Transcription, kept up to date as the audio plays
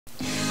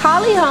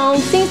Holm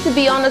seems to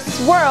be on a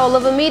swirl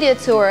of a media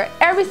tour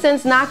ever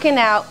since knocking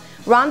out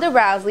Ronda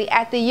Rousey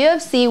at the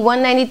UFC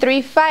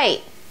 193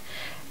 fight.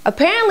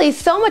 Apparently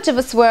so much of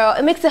a swirl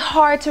it makes it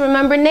hard to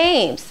remember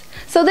names.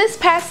 So this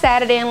past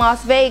Saturday in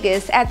Las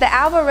Vegas at the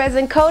Alvarez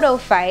and Cotto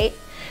fight,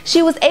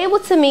 she was able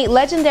to meet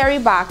legendary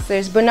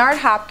boxers Bernard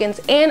Hopkins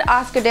and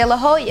Oscar De La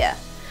Hoya,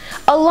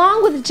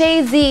 along with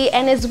Jay-Z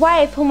and his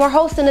wife, whom were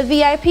hosting a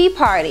VIP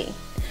party.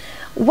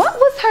 What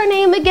was her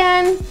name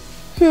again?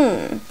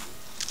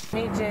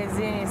 Meet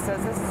Jay-Z and he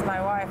says, "This is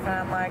my wife," and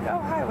I'm like, "Oh,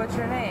 hi, what's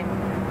your name?"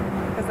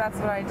 Because that's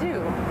what I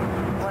do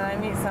when I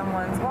meet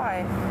someone's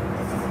wife.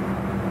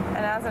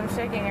 And as I'm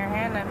shaking her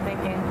hand, I'm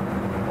thinking,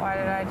 why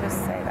did I just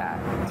say that?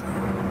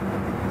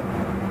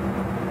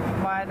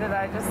 Why did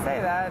I just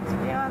say that to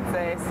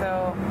Beyonce?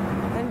 So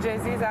then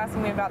Jay-Z's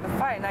asking me about the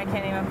fight, and I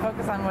can't even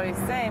focus on what he's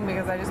saying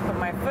because I just put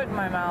my foot in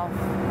my mouth.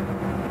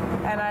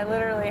 And I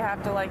literally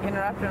have to like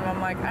interrupt him.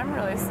 I'm like, "I'm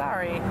really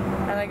sorry."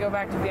 And I go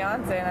back to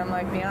Beyonce and I'm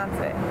like,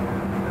 "Beyonce,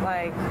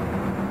 like,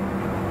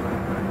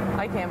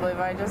 I can't believe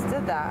I just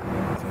did that."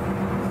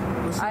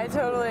 I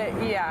totally,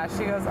 yeah,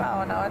 she goes,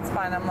 "Oh, no, it's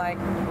fine." I'm like,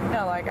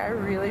 "No, like, I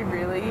really,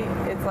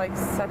 it's like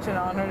such an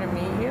honor to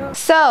meet you."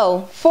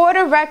 So, for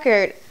the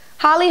record,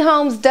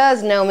 Holm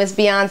does know Miss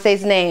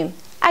Beyonce's name.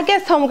 I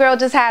guess homegirl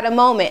just had a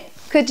moment.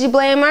 Could you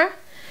blame her?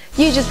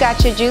 You just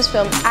got your juice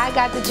from I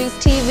Got the Juice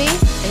TV,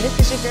 and this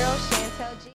is your girl, Shantel.